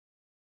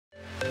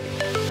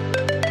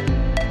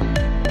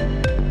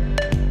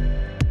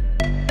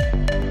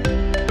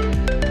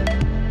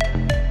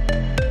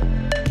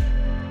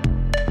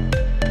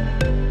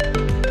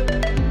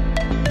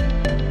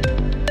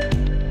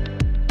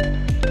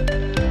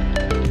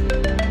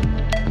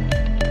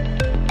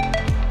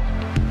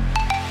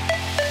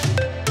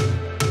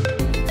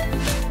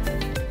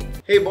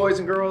Hey boys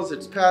and girls,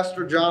 it's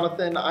Pastor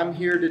Jonathan. I'm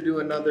here to do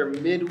another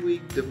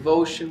midweek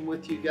devotion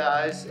with you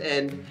guys.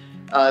 And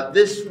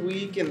this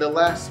week and the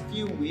last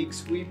few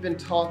weeks, we've been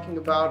talking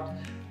about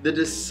the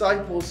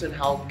disciples and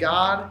how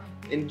God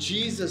and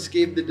Jesus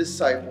gave the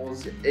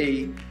disciples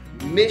a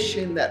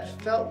mission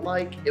that felt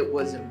like it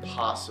was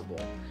impossible.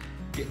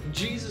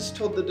 Jesus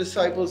told the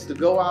disciples to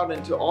go out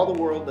into all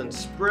the world and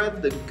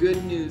spread the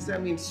good news.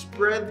 That means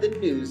spread the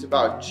news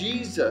about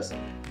Jesus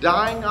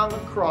dying on the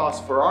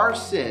cross for our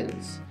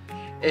sins,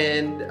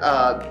 and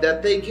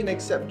that they can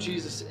accept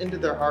Jesus into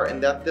their heart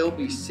and that they'll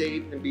be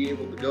saved and be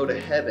able to go to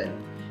heaven.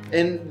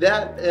 And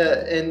that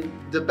and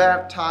to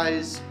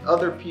baptize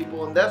other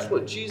people. And that's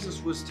what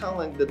Jesus was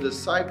telling the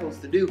disciples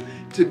to do,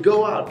 to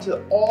go out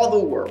to all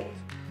the world.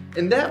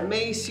 And that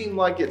may seem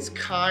like it's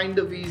kind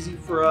of easy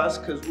for us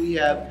because we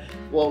have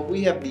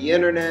the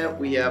internet,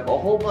 we have a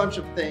whole bunch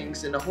of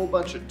things and a whole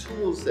bunch of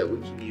tools that we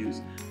can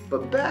use.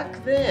 But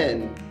back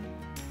then,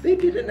 they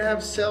didn't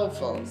have cell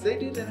phones, they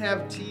didn't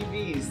have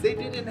TVs, they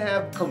didn't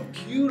have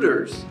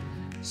computers.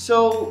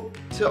 So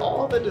to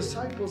all the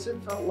disciples,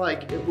 it felt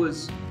like it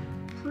was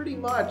pretty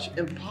much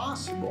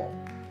impossible.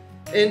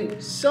 And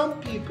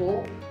some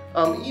people,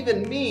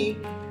 even me,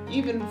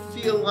 even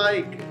feel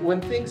like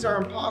when things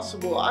are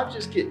impossible, I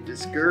just get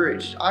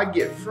discouraged, I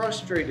get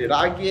frustrated,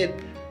 I get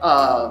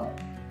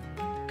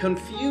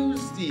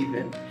confused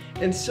even.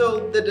 And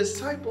so the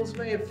disciples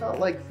may have felt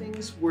like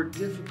things were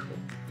difficult.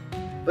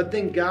 But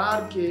then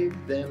God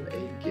gave them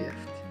a gift.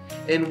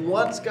 And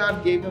once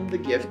God gave them the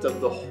gift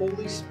of the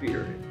Holy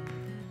Spirit,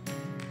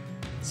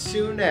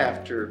 soon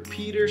after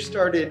Peter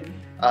started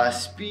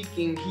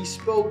speaking, he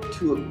spoke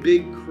to a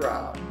big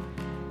crowd.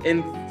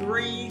 And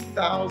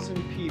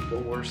 3,000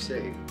 people were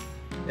saved.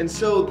 And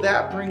so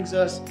that brings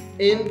us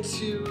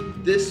into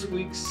this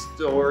week's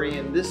story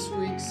and this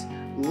week's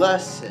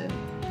lesson.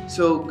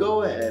 So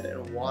go ahead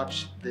and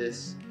watch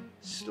this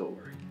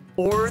story.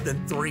 More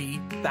than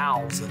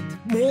 3,000.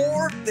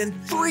 More than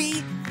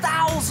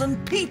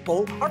 3,000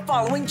 people are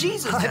following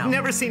Jesus now. I've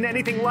never seen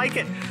anything like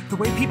it. The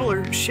way people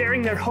are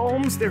sharing their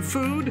homes, their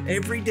food.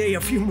 Every day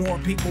a few more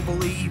people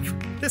believe.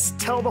 This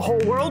Tell the Whole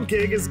World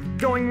gig is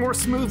going more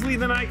smoothly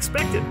than I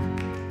expected.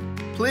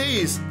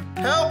 Please,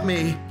 help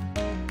me.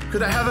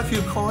 Could I have a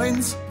few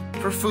coins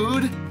for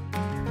food?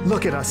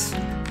 Look at us.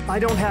 I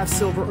don't have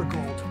silver or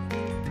gold,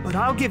 but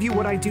I'll give you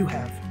what I do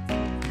have.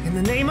 In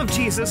the name of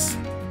Jesus,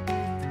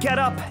 get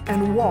up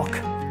and walk.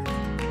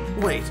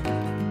 Wait,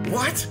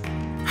 what?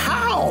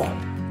 How?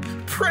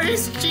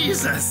 Praise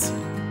Jesus!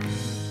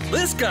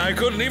 This guy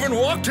couldn't even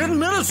walk 10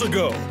 minutes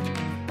ago.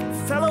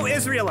 Fellow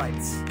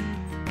Israelites,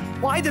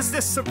 why does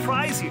this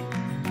surprise you?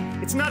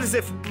 It's not as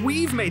if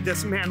we've made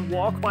this man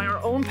walk by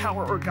our own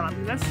power or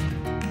godliness.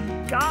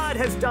 God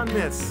has done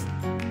this.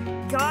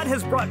 God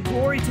has brought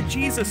glory to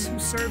Jesus who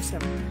serves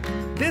him.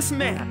 This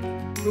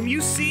man, whom you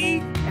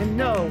see and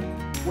know,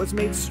 was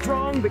made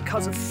strong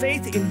because of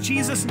faith in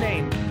Jesus'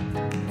 name.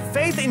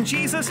 Faith in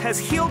Jesus has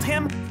healed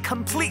him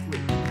completely.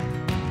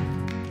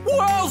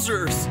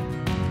 Wowzers!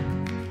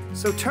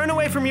 So turn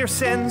away from your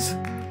sins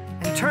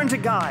and turn to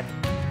God.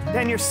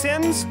 Then your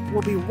sins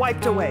will be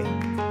wiped away.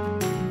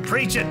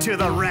 Preach it to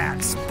the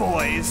rats,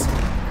 boys.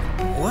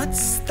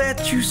 What's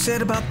that you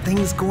said about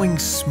things going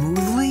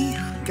smoothly?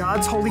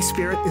 God's Holy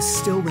Spirit is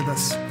still with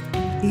us,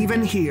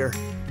 even here.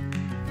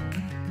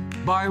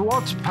 By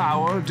what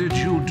power did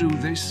you do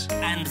this?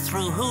 And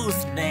through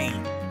whose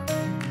name?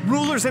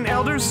 Rulers and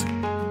elders,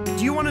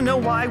 do you want to know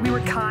why we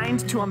were kind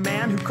to a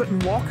man who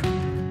couldn't walk?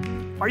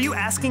 Are you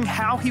asking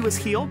how he was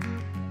healed?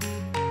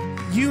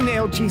 You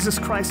nailed Jesus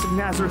Christ of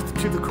Nazareth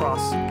to the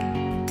cross,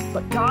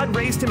 but God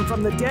raised him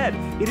from the dead.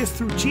 It is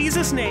through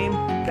Jesus' name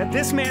that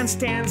this man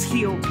stands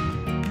healed.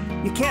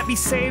 You can't be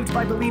saved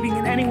by believing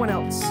in anyone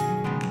else.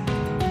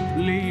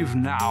 Leave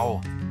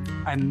now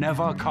and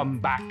never come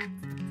back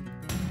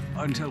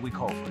until we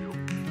call for you.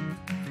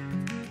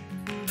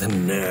 The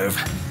nerve.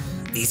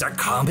 These are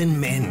common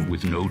men.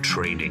 With no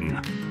training.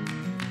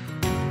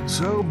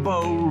 So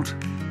bold.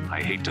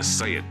 I hate to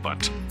say it,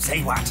 but...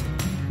 Say what?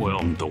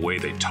 Well, the way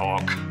they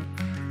talk.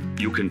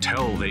 You can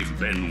tell they've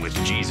been with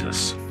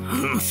Jesus.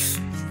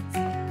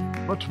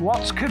 But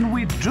what can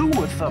we do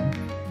with them?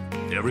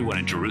 Everyone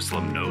in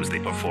Jerusalem knows they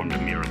performed a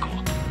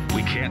miracle.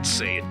 We can't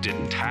say it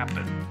didn't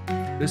happen.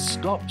 This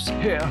stops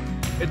here.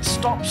 It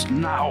stops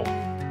now.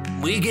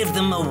 We give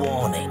them a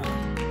warning.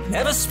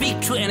 Never speak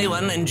to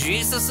anyone in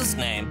Jesus'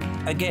 name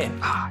again.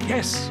 Ah,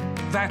 yes,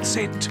 that's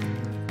it.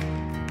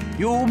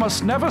 You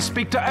must never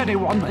speak to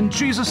anyone in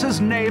Jesus'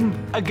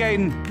 name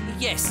again.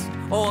 Yes,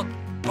 or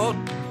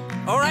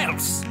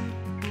else.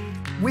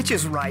 Which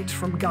is right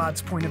from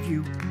God's point of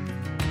view?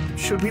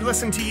 Should we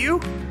listen to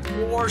you?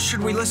 Or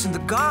should we listen to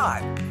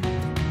God?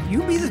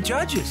 You be the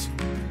judges.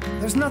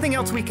 There's nothing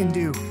else we can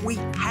do. We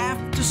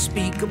have to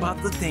speak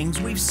about the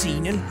things we've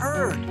seen and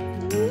heard.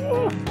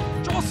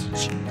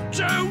 Just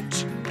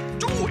don't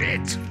do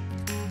it!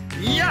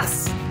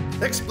 Yes!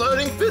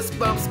 Exploding fist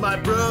bumps, my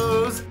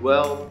bros!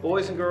 Well,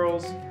 boys and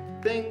girls,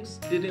 things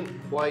didn't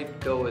quite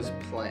go as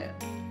planned.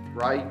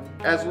 right?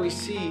 As we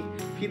see,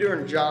 Peter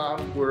and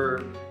John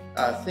were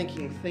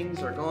thinking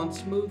things are going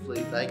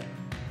smoothly,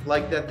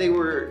 like that they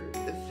were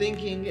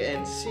thinking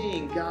and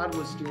seeing God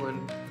was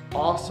doing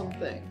awesome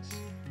things.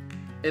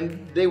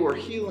 And they were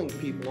healing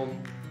people.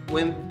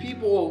 When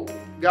people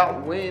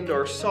got wind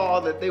or saw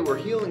that they were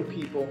healing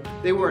people,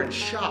 they were in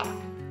shock,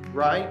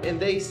 right? And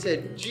they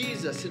said,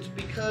 Jesus, it's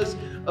because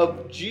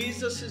of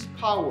Jesus'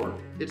 power.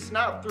 It's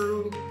not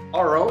through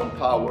our own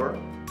power.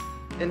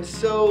 And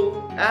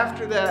so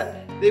after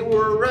that, they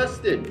were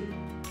arrested.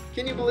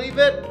 Can you believe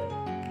it?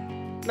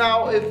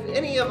 Now, if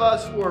any of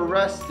us were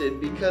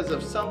arrested because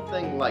of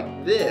something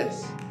like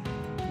this,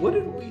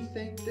 wouldn't we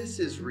think this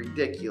is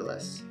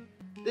ridiculous?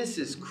 This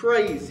is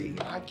crazy.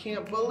 I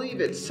can't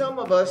believe it. Some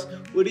of us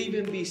would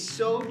even be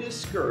so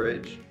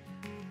discouraged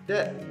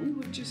that we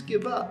would just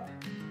give up.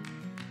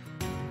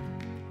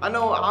 I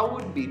know I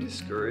would be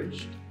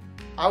discouraged.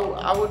 I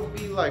would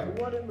be like,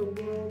 what in the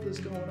world is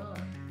going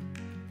on?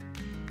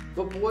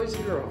 But boys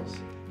and girls,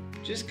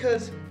 just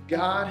because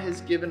God has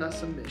given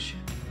us a mission,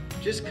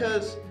 just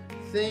because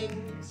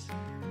things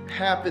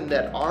happen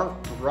that aren't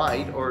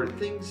right, or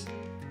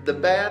the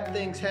bad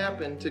things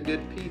happen to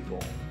good people,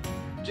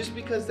 just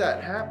because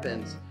that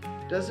happens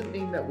doesn't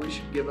mean that we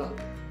should give up.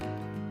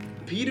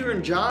 Peter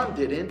and John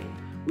didn't.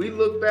 We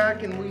look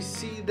back and we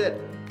see that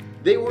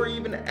they were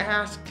even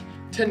asked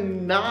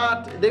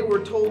they were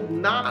told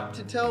not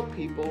to tell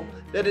people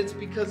that it's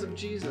because of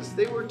Jesus.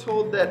 They were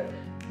told that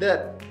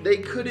they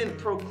couldn't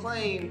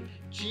proclaim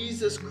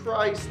Jesus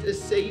Christ as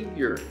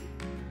Savior.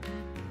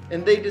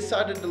 And they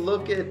decided to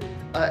look at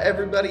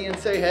everybody and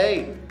say,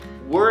 hey,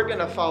 we're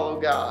gonna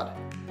follow God.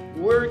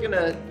 We're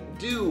gonna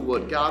do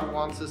what God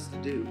wants us to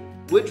do.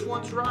 Which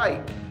one's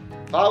right?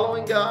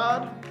 Following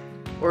God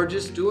or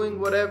just doing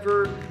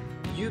whatever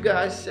you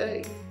guys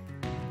say?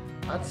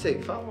 I'd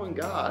say following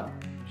God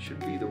should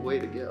be the way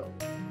to go.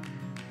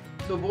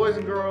 So boys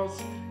and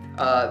girls,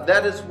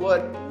 that is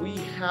what we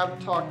have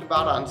talked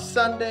about on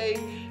Sunday,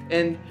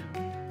 and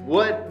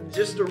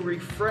just a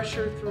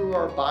refresher through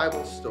our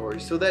Bible story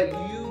so that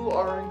you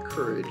are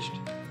encouraged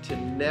to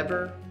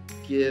never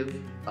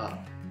give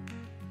up.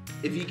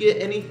 If you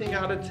get anything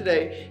out of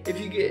today,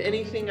 if you get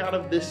anything out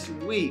of this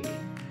week,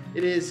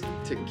 it is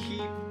to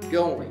keep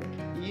going,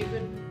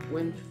 even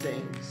when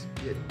things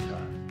get tough.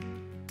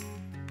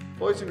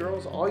 Boys and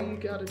girls, all you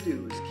gotta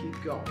do is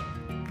keep going.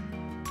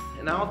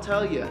 And I'll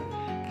tell you,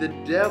 the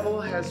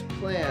devil has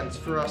plans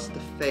for us to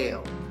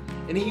fail.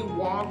 And he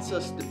wants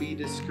us to be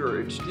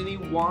discouraged, and he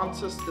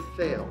wants us to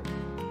fail.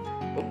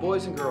 But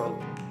boys and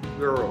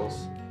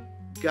girls,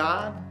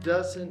 God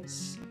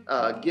doesn't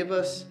give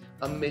us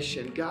a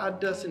mission. God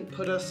doesn't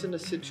put us in a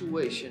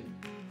situation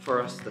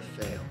for us to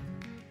fail.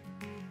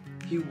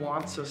 He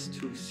wants us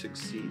to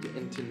succeed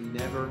and to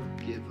never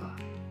give up.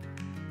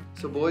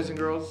 So boys and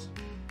girls,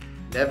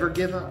 never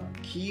give up.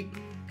 Keep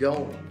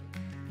going.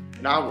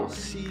 And I will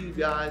see you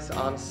guys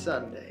on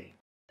Sunday.